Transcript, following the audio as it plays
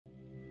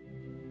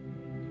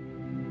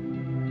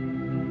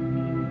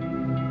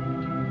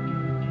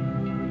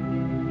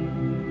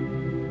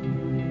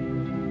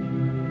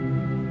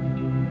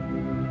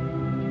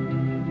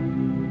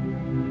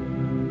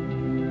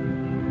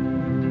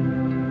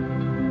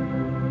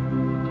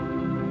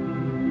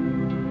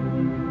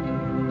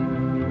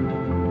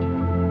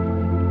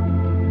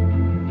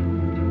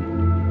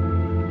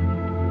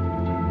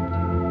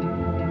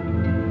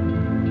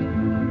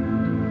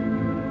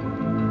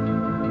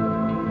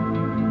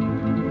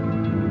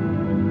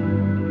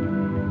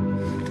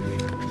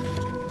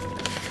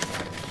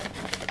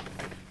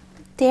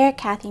Dear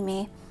Kathy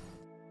May,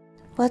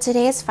 well,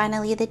 today is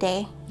finally the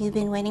day you've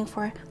been waiting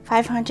for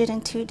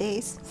 502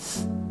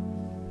 days.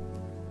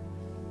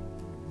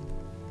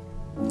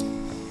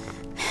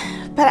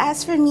 But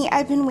as for me,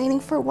 I've been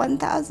waiting for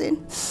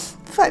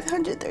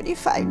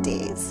 1,535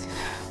 days.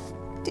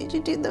 Did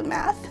you do the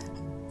math?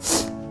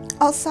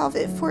 I'll solve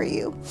it for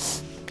you.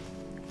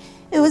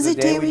 It was a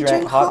day we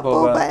drank hot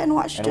boba and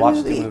watched a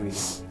movie.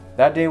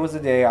 That day was the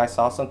day I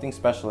saw something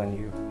special in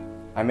you.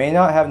 I may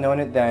not have known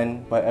it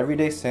then, but every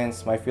day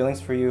since, my feelings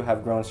for you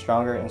have grown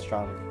stronger and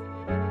stronger.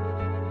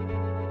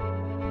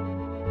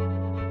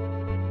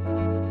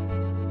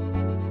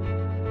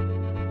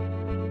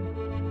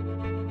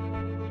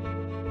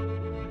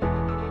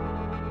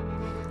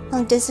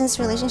 Long-distance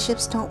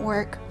relationships don't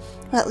work.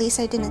 Well, at least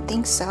I didn't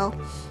think so.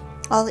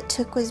 All it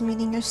took was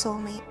meeting your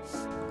soulmate.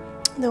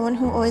 The one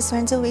who always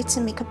finds a way to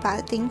make a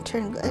bad thing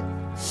turn good.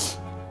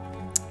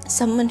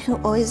 Someone who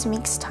always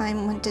makes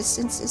time when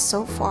distance is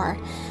so far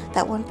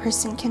that one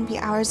person can be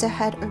hours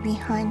ahead or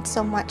behind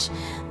so much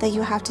that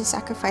you have to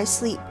sacrifice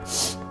sleep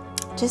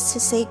just to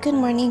say good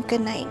morning,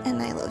 good night,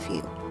 and I love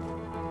you.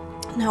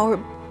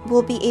 Now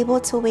we'll be able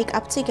to wake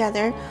up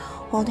together,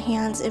 hold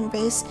hands,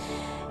 embrace,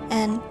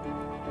 and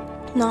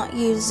not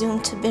use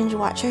Zoom to binge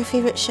watch our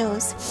favorite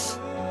shows.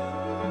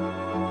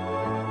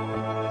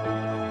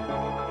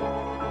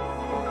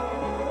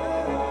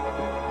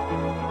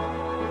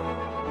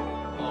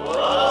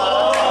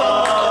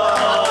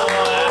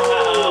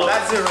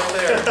 That's it right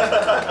there.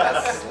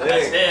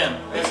 That's him.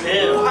 That's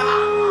him.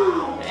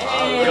 Wow.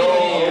 Hey.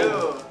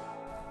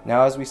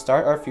 Now as we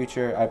start our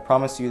future, I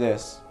promise you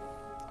this.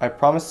 I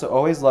promise to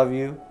always love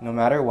you no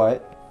matter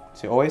what,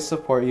 to always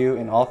support you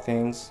in all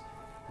things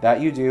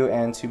that you do,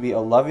 and to be a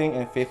loving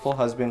and faithful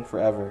husband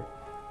forever.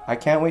 I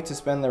can't wait to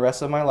spend the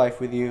rest of my life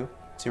with you,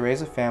 to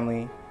raise a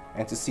family,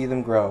 and to see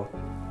them grow.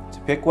 To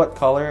pick what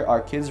color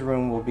our kids'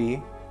 room will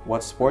be,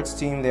 what sports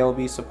team they will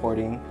be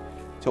supporting,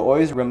 to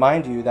always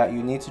remind you that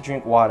you need to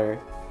drink water,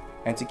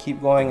 and to keep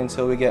going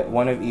until we get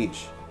one of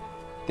each.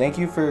 Thank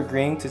you for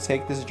agreeing to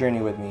take this journey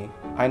with me.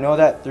 I know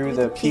that through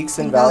the peaks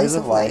and valleys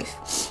of life,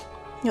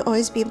 you'll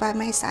always be by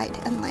my side,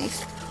 and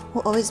life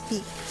will always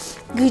be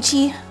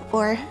Gucci,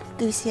 or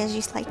Goosey as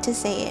you like to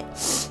say it.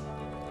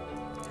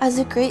 As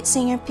the great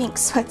singer Pink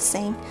Sweat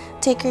sang,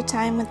 take your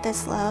time with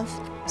this love,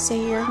 say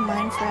you're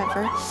mine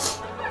forever,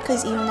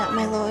 cause even at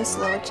my lowest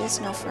low,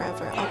 just know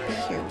forever I'll be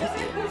here with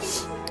you.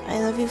 I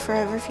love you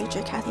forever,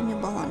 future Kathy May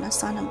Bologna,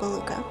 Sana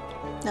Beluga.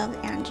 Love,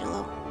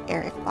 Angelo,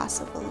 Eric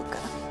Bossa Beluga.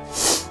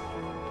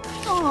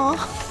 Aww.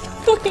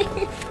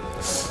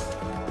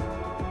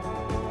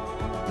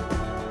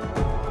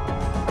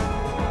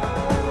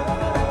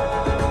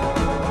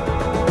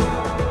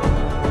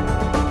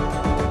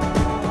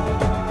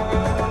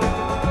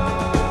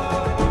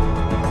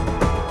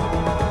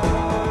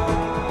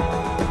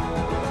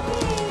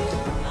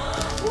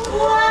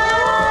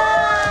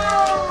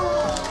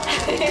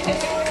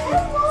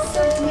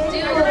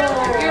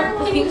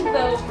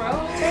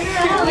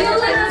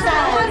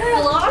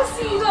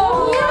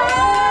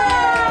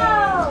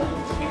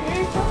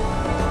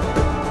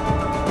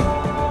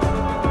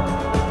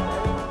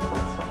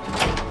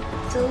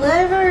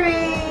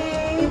 Delivery!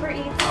 Uber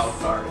Eats. Oh,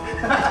 sorry.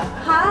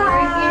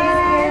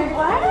 Hi!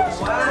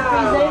 What?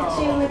 Wow. Present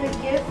you with a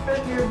gift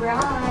from your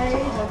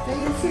bride. Oh,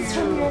 this is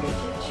from your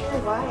future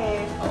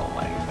wife. Oh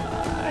my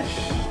gosh.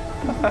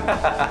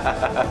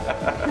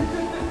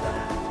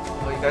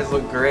 Oh, you guys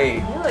look great.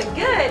 You look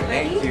good,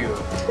 Thank you.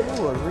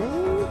 oh, a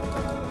ring?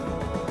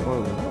 Oh,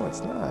 no,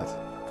 it's not.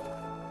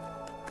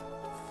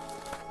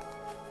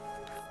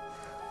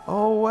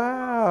 Oh,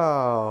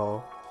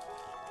 wow.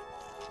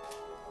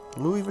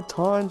 Louis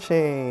Vuitton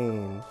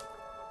chain.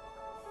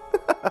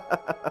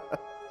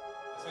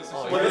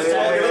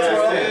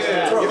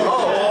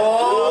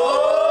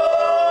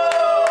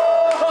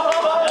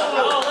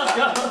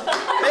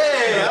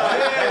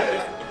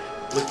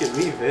 Look at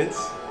me, Vince.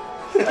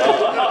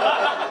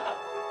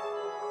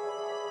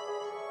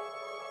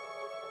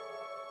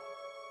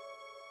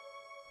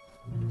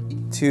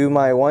 To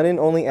my one and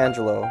only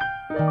Angelo.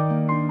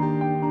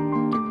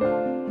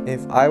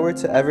 If I were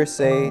to ever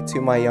say to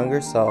my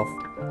younger self,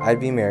 I'd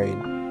be married,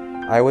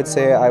 I would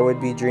say I would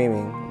be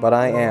dreaming, but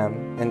I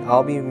am, and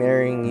I'll be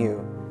marrying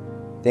you.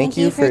 Thank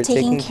you for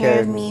taking care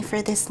of me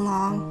for this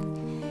long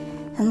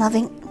and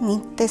loving me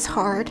this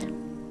hard.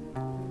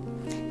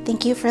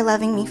 Thank you for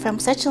loving me from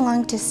such a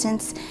long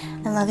distance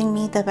and loving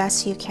me the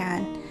best you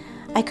can.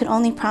 I could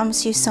only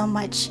promise you so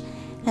much,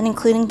 and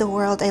including the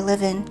world I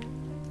live in,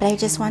 but I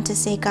just want to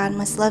say God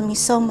must love me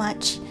so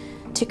much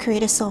to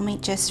create a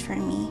soulmate just for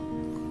me.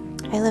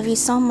 I love you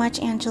so much,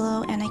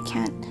 Angelo, and I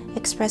can't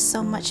express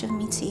so much of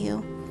me to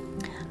you.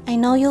 I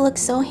know you look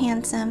so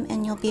handsome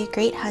and you'll be a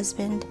great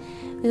husband.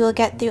 We will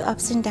get through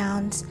ups and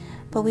downs,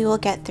 but we will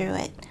get through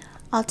it.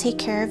 I'll take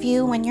care of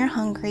you when you're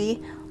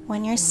hungry,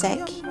 when you're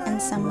sick, and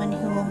someone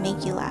who will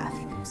make you laugh.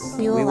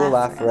 We will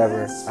laugh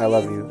forever. I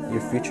love you.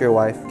 Your future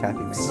wife, Kathy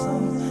May.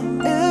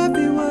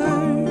 Every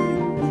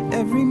word,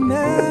 every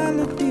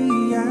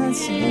melody I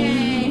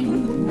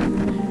sing.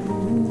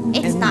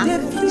 It's not.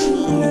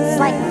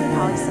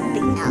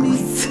 me,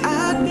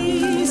 I'd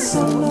be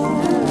so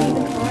lonely.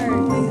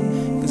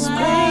 'Cause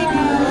baby,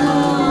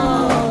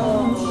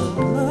 you're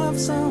the love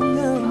song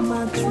of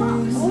my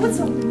dreams.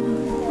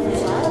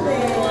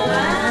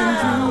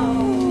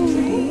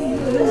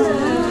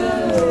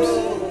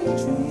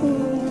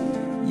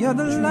 You're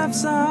the love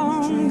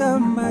song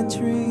of my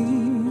dreams.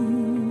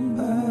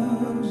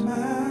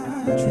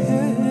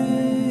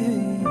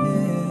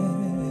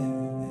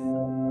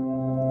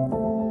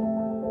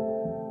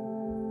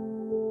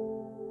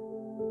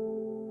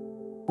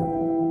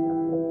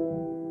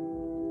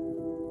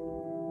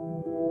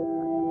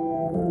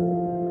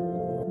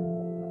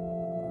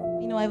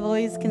 You know, I've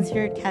always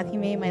considered Kathy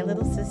May my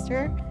little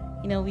sister.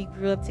 You know, we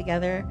grew up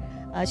together.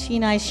 She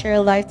and I share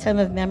a lifetime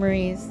of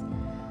memories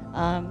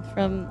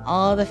from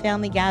all the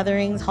family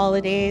gatherings,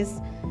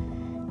 holidays,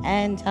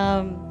 and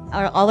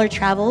all our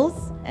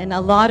travels, and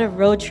a lot of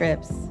road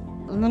trips.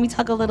 Let me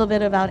talk a little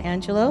bit about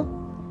Angelo.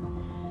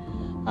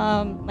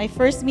 My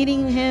first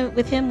meeting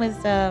with him was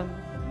kind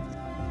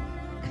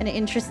of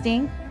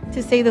interesting,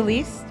 to say the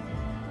least.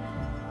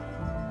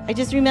 I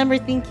just remember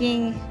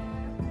thinking,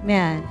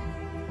 man,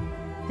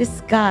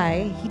 this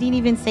guy, he didn't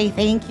even say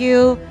thank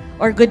you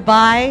or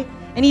goodbye,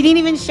 and he didn't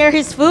even share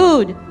his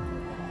food.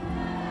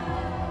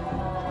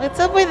 What's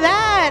up with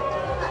that?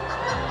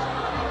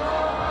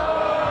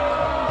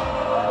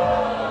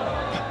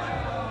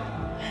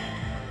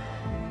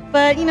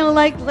 But you know,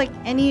 like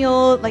any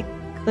old,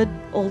 good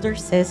older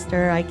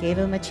sister, I gave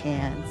him a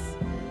chance,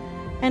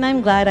 and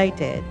I'm glad I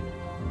did.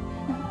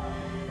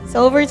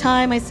 So over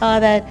time, I saw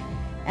that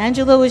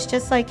Angelo was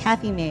just like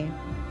Kathy May.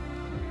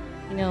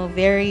 You know,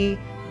 very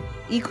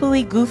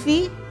equally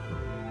goofy,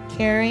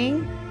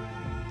 caring,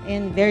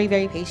 and very,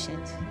 very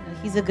patient. You know,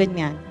 he's a good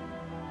man.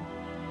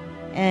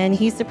 And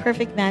he's the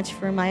perfect match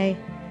for my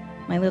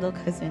little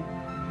cousin.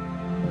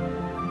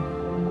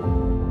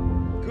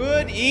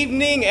 Good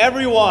evening,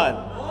 everyone.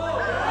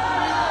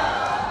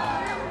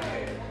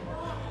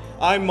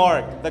 I'm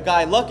Mark, the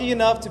guy lucky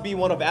enough to be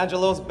one of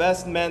Angelo's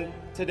best men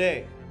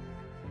today.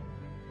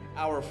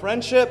 Our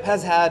friendship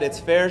has had its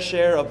fair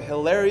share of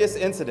hilarious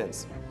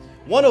incidents,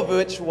 one of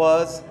which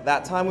was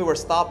that time we were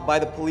stopped by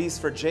the police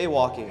for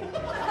jaywalking.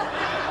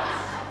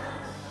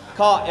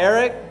 Call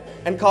Eric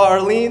and call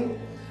Arlene.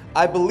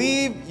 I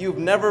believe you've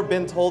never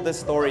been told this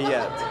story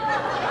yet.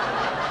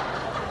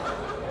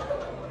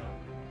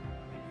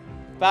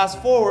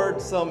 Fast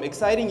forward some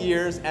exciting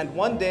years, and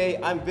one day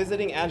I'm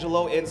visiting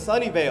Angelo in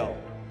Sunnyvale.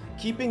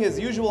 Keeping his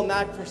usual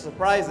knack for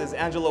surprises,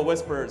 Angelo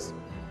whispers,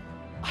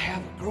 "I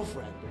have a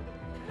girlfriend."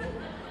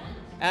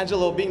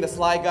 Angelo, being the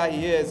sly guy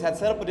he is, had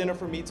set up a dinner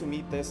for me to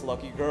meet this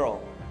lucky girl.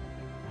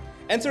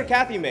 Enter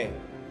Kathy May.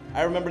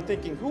 I remember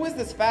thinking, who is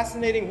this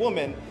fascinating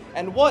woman,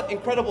 and what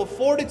incredible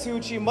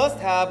fortitude she must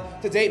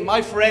have to date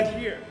my friend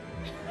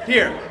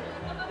here.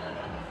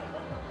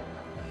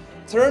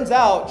 Turns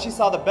out she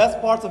saw the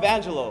best parts of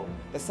Angelo,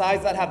 the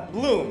sides that had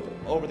bloomed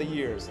over the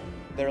years,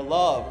 their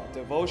love,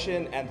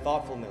 devotion, and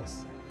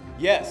thoughtfulness.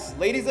 Yes,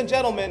 ladies and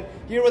gentlemen,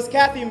 here was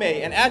Kathy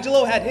May, and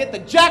Angelo had hit the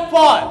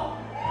jackpot!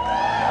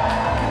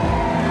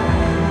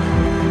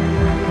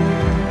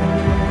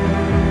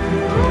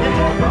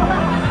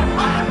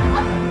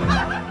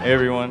 Hey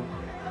everyone,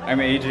 I'm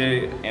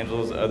AJ,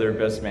 Angelo's other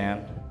best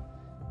man.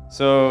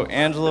 So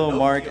Angelo,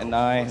 Mark, and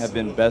I have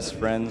been best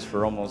friends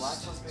for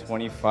almost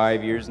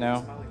 25 years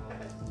now.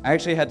 I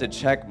actually had to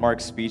check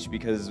Mark's speech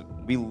because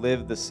we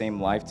lived the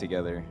same life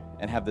together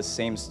and have the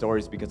same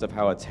stories because of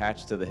how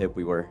attached to the hip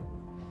we were.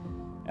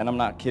 And I'm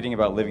not kidding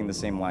about living the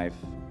same life.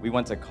 We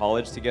went to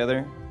college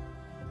together,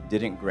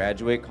 didn't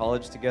graduate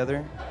college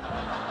together.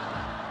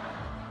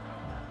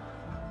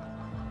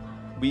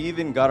 We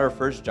even got our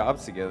first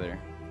jobs together,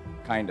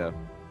 kinda.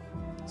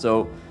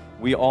 So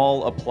we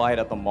all applied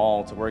at the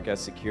mall to work as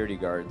security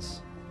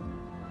guards.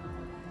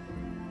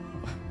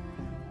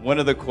 One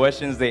of the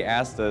questions they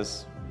asked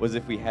us was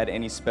if we had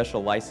any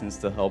special license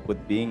to help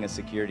with being a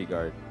security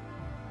guard.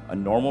 A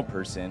normal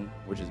person,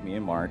 which is me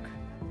and Mark,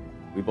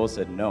 we both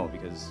said no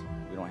because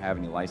we don't have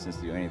any license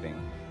to do anything.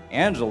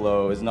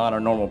 Angelo is not a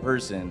normal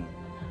person.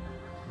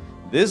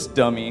 This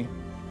dummy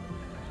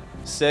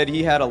said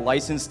he had a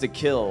license to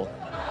kill.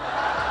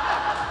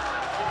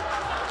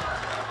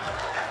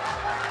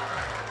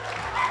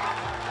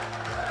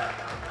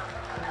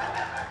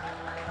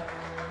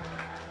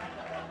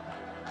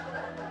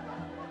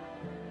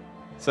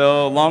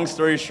 So long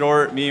story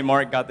short, me and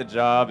Mark got the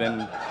job,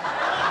 and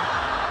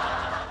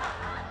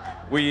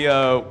we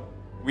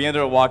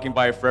ended up walking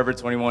by Forever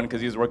 21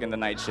 because he was working the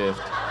night shift.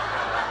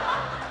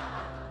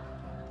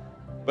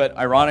 But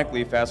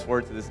ironically, fast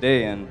forward to this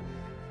day, and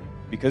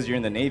because you're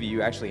in the Navy,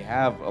 you actually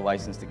have a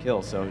license to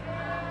kill, so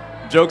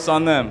joke's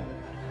on them.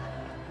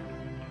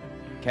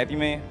 Kathy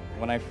May,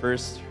 when I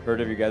first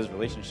heard of your guys'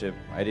 relationship,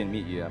 I didn't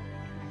meet you yet,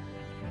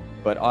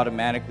 but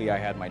automatically I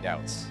had my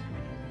doubts.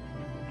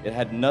 It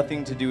had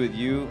nothing to do with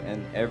you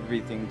and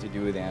everything to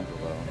do with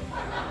Angelo.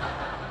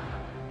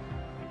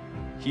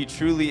 He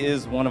truly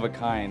is one of a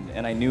kind,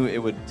 and I knew it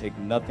would take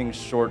nothing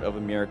short of a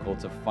miracle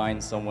to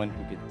find someone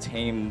who could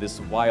tame this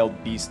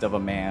wild beast of a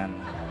man.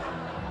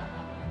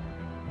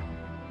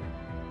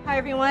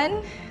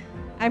 everyone.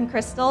 I'm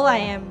Crystal. I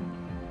am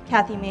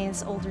Kathy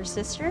May's older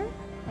sister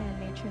and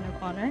matron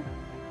of honor.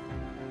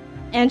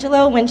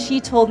 Angelo, when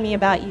she told me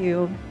about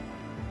you,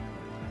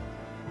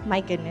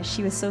 my goodness,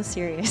 she was so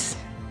serious.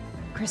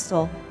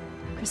 Crystal,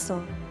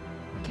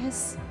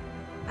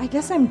 I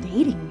guess I'm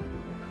dating.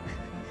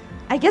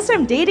 I guess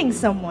I'm dating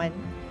someone.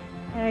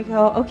 And I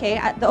go, okay,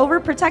 the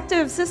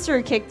overprotective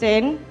sister kicked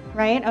in,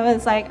 right? I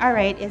was like, all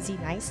right, is he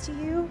nice to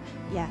you?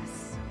 Yes.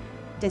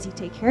 Does he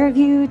take care of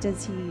you?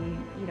 Does he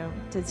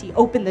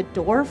open the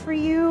door for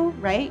you,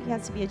 right? He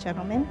has to be a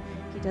gentleman.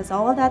 He does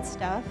all of that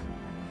stuff.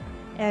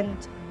 And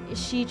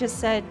she just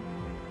said,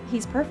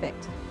 he's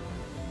perfect.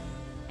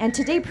 And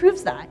today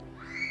proves that.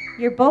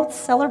 You're both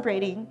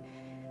celebrating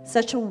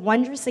such a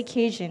wondrous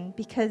occasion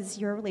because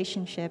your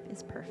relationship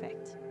is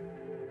perfect.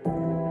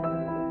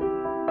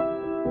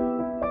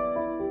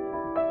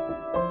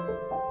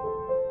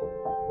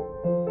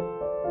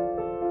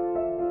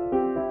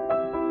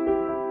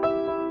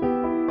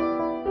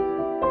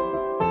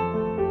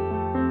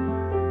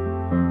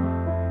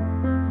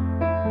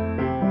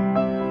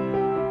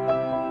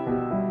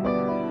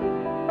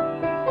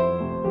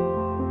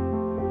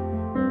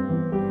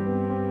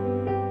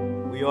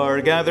 We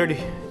are gathered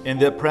in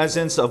the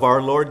presence of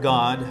our Lord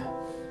God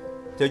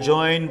to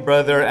join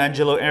Brother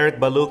Angelo Eric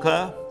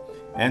Baluca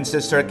and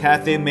Sister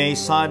Kathy May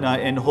Sana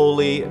in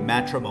holy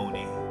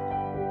matrimony.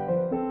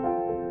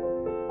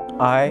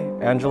 I,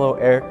 Angelo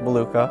Eric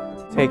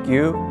Baluca, take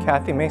you,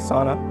 Kathy May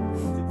Sana,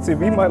 to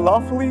be my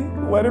lawfully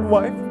wedded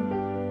wife.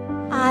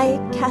 I,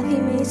 Kathy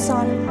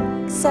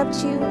Mason,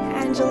 accept you,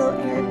 Angelo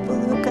Eric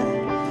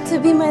Baluca, to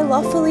be my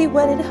lawfully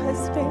wedded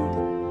husband.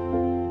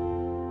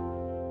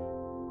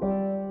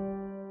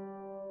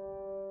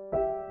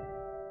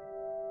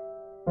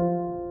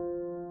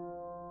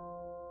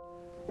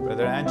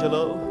 Brother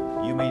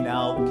Angelo, you may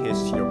now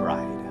kiss your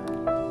bride.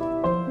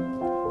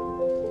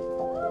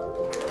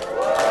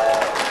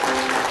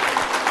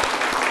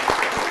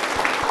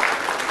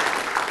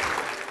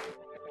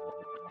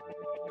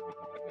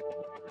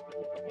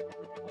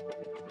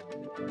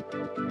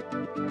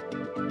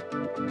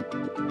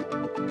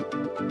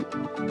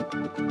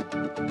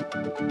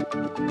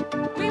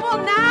 We will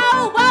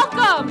now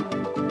welcome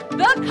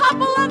the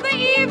couple of the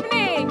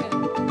evening,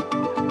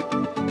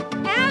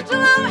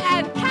 Angelo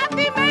and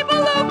Kathy May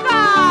Baluca.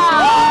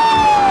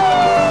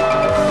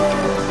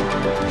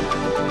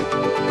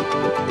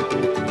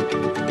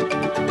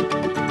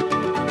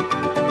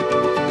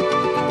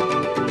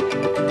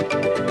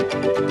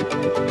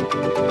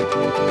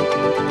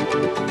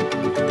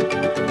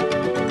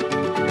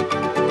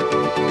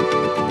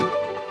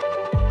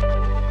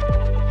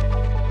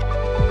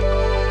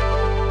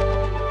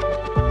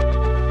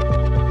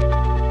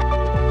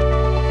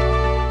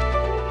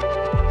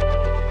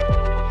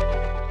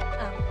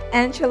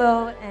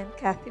 Angelo and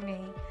Kathy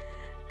May,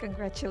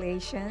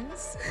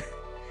 congratulations.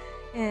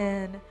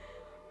 And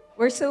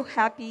we're so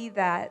happy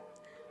that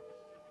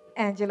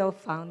Angelo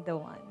found the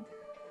one.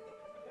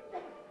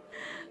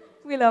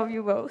 We love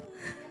you both.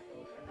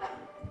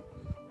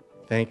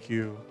 Thank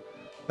you.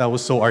 That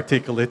was so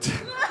articulate.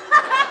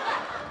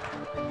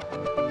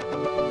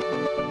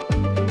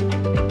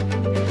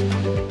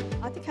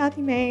 Auntie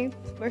Kathy May,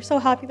 we're so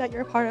happy that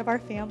you're a part of our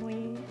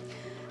family.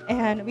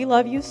 And we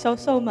love you so,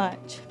 so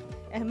much.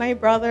 And my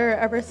brother,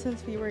 ever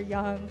since we were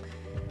young,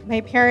 my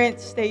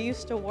parents, they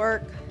used to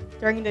work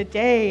during the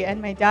day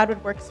and my dad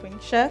would work swing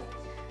shift.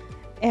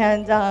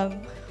 And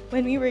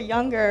when we were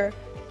younger,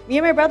 me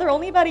and my brother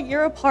only about a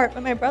year apart,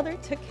 but my brother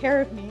took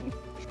care of me.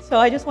 So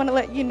I just want to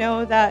let you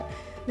know that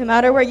no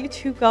matter where you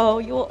two go,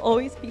 you will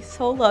always be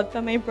so loved by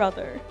my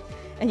brother.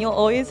 And you'll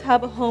always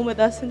have a home with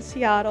us in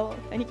Seattle.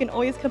 And you can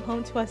always come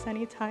home to us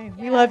anytime.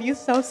 We love you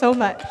so, so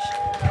much.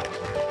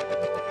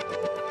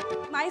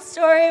 My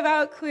story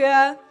about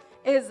Kuya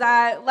is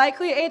that, like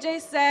Kuya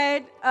AJ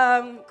said,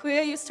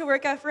 Kuya used to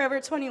work at Forever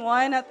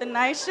 21 at the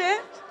night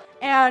shift.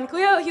 And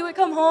Kuya, he would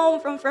come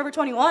home from Forever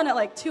 21 at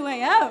like 2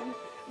 a.m.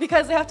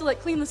 because they have to like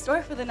clean the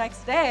store for the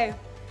next day.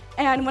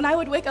 And when I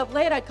would wake up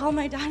late, I'd call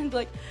my dad and be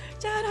like,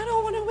 Dad, I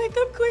don't want to wake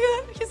up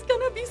Kuya. He's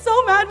gonna be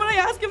so mad when I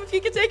ask him if he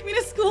could take me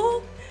to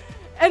school.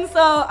 And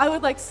so I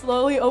would like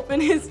slowly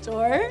open his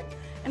door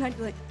and I'd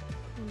be like,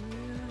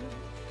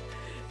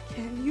 Kuya,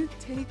 can you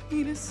take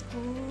me to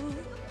school?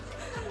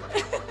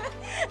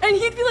 And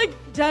he'd be like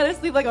dead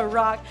asleep like a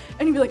rock.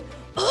 And he'd be like,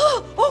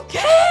 oh,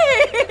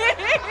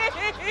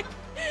 okay.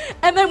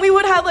 And then we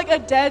would have like a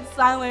dead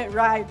silent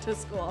ride to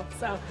school.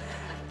 So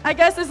I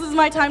guess this is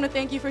my time to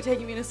thank you for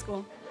taking me to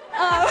school.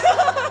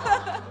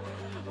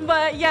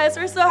 But yes,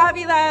 we're so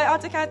happy that,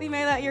 Auntie Kathy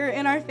May, that you're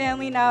in our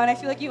family now. And I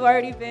feel like you've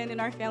already been in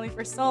our family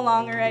for so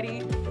long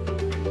already.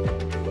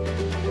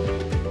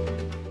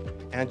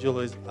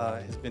 Angelo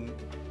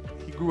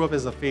he grew up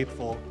as a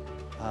faithful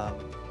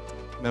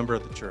member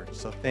of the church,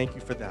 so thank you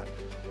for that.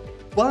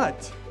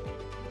 But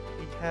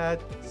he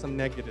had some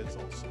negatives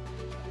also.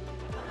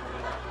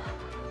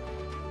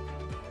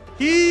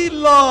 He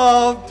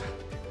loved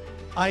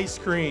ice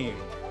cream.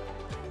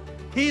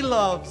 He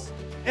loves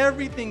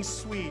everything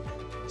sweet.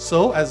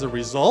 So as a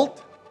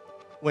result,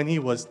 when he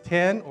was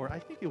 10, or I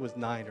think it was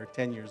 9 or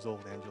 10 years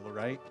old, Angelo,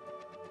 right?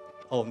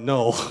 Oh,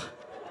 no.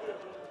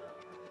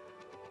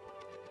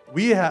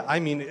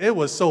 It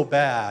was so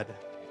bad.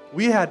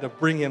 We had to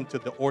bring him to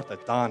the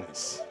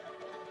orthodontist.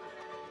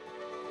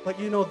 But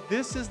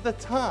this is the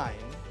time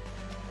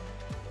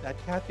that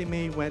Kathy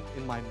May went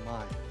in my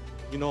mind.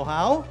 You know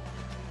how?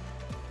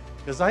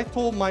 Because I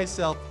told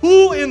myself,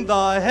 who in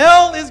the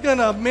hell is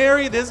gonna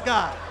marry this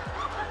guy?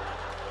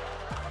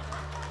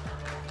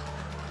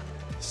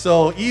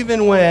 So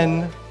even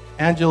when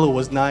Angelo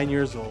was 9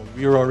 years old,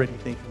 we were already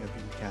thinking of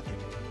being Kathy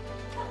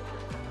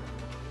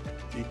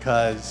May.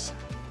 Because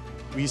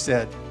we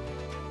said,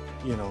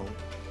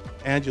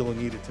 Angelo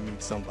needed to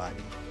meet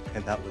somebody,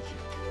 and that was you.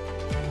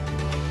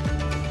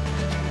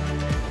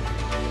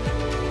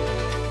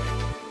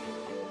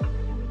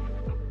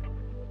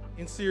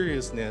 In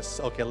seriousness,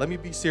 okay, let me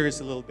be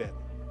serious a little bit.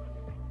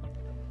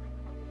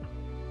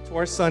 To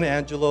our son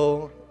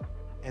Angelo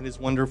and his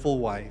wonderful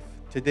wife,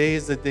 today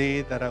is the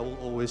day that I will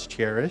always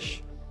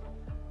cherish.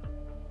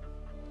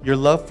 Your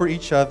love for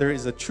each other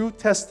is a true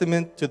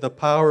testament to the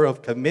power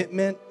of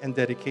commitment and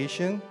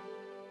dedication,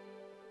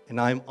 and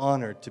I'm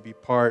honored to be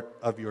part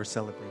of your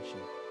celebration.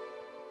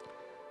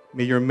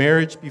 May your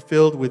marriage be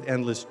filled with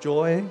endless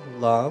joy,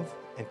 love,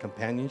 and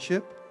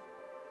companionship.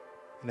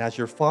 And as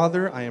your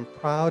father, I am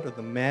proud of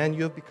the man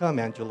you have become,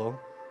 Angelo,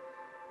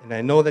 and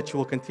I know that you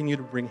will continue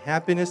to bring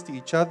happiness to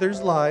each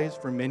other's lives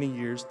for many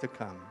years to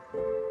come.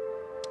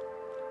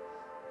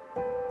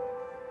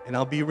 And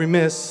I'll be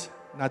remiss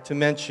not to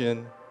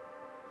mention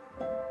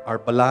our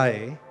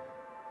Balay,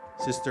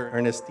 Sister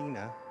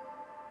Ernestina,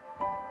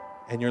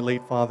 and your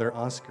late father,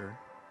 Oscar.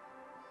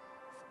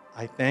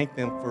 I thank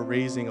them for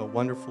raising a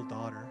wonderful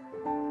daughter,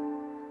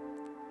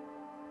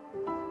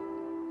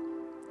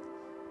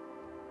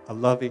 a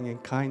loving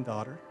and kind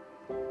daughter.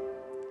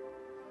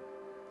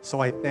 So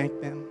I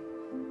thank them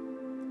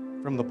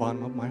from the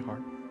bottom of my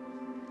heart.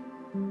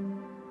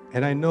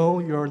 And I know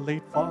your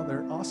late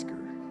father, Oscar,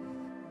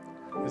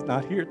 is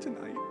not here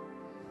tonight.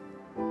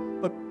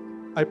 But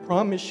I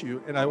promise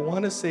you, and I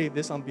want to say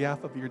this on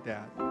behalf of your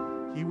dad,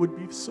 he would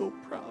be so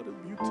proud of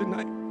you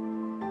tonight.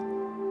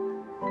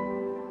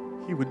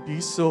 He would be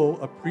so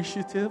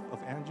appreciative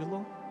of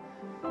Angelo,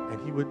 and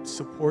he would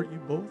support you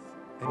both,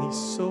 and he's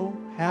so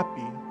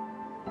happy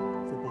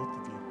for both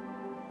of you.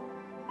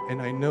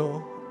 And I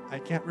know I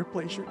can't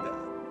replace your dad,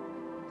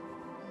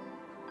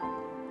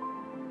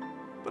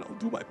 but I'll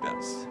do my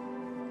best.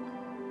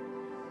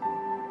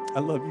 I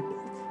love you both.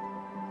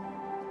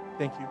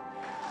 Thank you.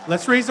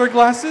 Let's raise our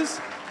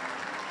glasses.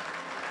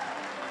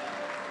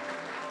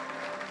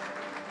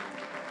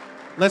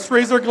 Let's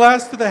raise our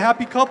glass to the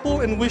happy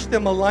couple and wish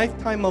them a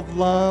lifetime of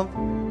love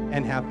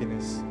and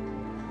happiness.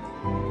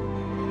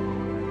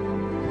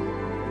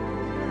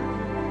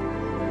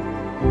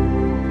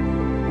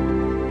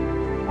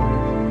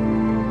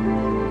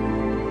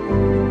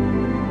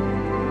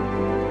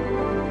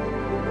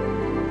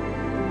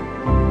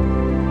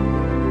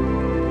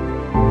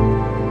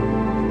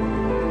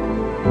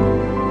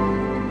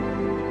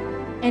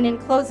 And in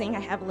closing, I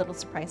have a little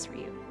surprise for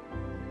you.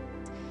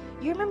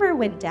 You remember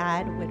when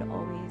Dad would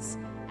always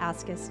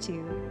ask us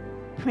to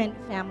print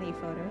family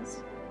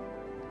photos?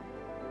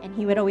 And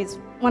he would always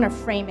want to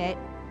frame it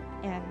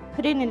and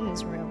put it in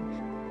his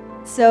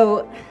room.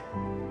 So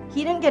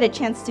he didn't get a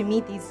chance to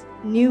meet these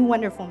new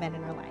wonderful men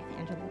in our life,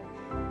 Angelo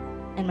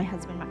and my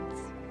husband, Miles.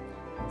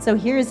 So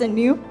here's a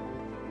new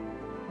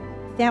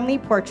family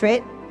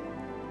portrait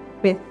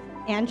with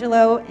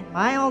Angelo and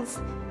Miles,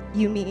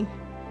 Yumi,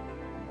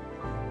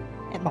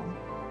 and Mom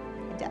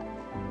and Dad.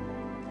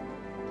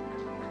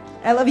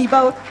 I love you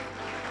both.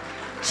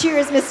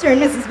 Cheers, Mr.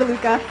 and Mrs.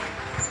 Beluga.